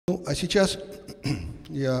Ну, а сейчас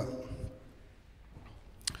я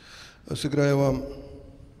сыграю вам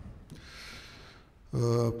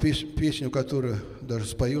песню, которую даже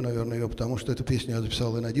спою, наверное, ее, потому что эту песню я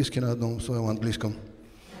записал и на диске на одном своем английском.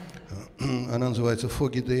 Она называется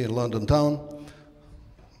 «Foggy Day in London Town».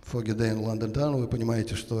 «Foggy Day in London Town». Вы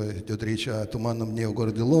понимаете, что идет речь о туманном дне в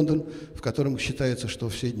городе Лондон, в котором считается, что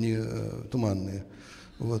все дни туманные.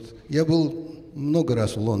 Вот. Я был много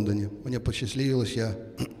раз в Лондоне. Мне посчастливилось, я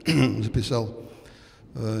записал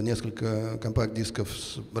несколько компакт-дисков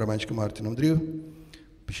с барабанщиком Мартином Дрю.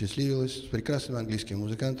 Посчастливилось с прекрасными английскими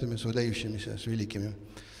музыкантами, с выдающимися, с великими.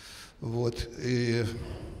 Вот. И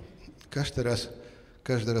каждый раз,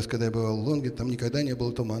 когда я бывал в Лондоне, там никогда не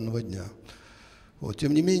было туманного дня. Вот.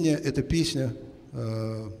 Тем не менее, эта песня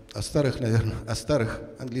о старых, наверное, о старых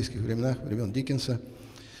английских временах, времен Диккенса.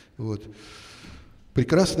 Вот.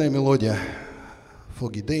 Прекрасная мелодия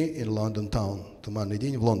 «Foggy Day in London Town», туманный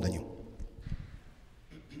день в Лондоне.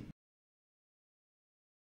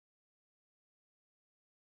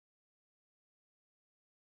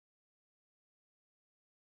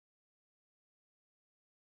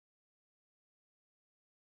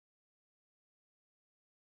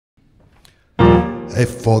 A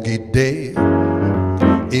foggy day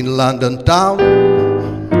in London town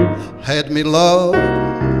had me low,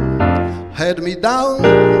 had me down.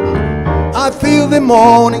 I feel the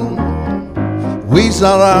morning with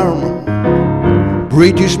alarm.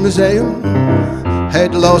 British Museum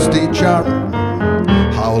had lost its charm.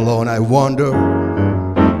 How long, I wonder,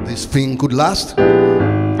 this thing could last?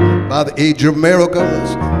 But the age of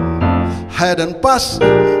miracles hadn't passed.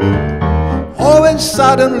 Oh, and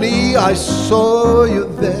suddenly I saw you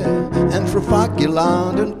there, and through foggy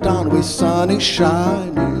London town with sun is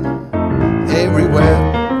shining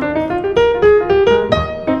everywhere.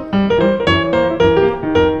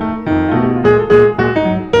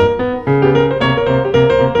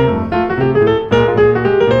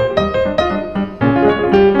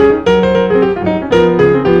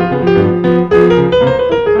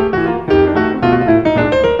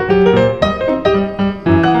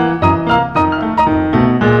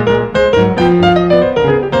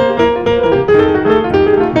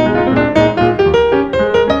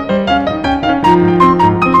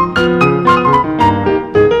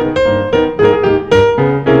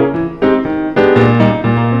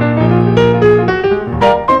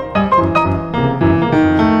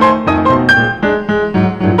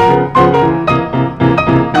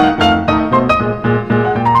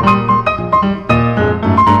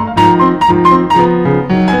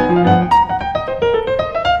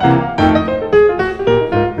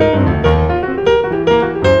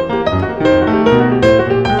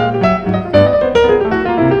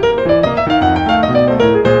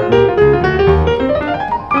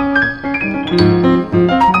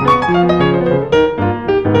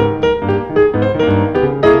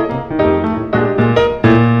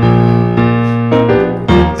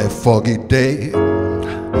 Foggy day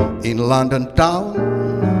in London town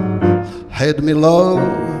had me low,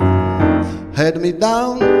 had me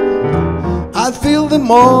down. I feel the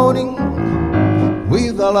morning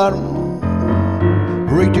with alarm.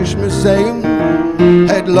 British Museum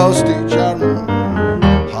had lost its charm.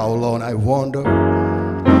 How long, I wonder,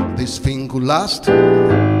 this thing could last?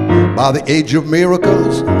 But the age of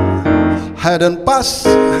miracles hadn't passed.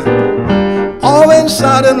 Oh, and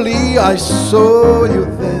suddenly I saw you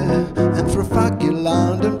there.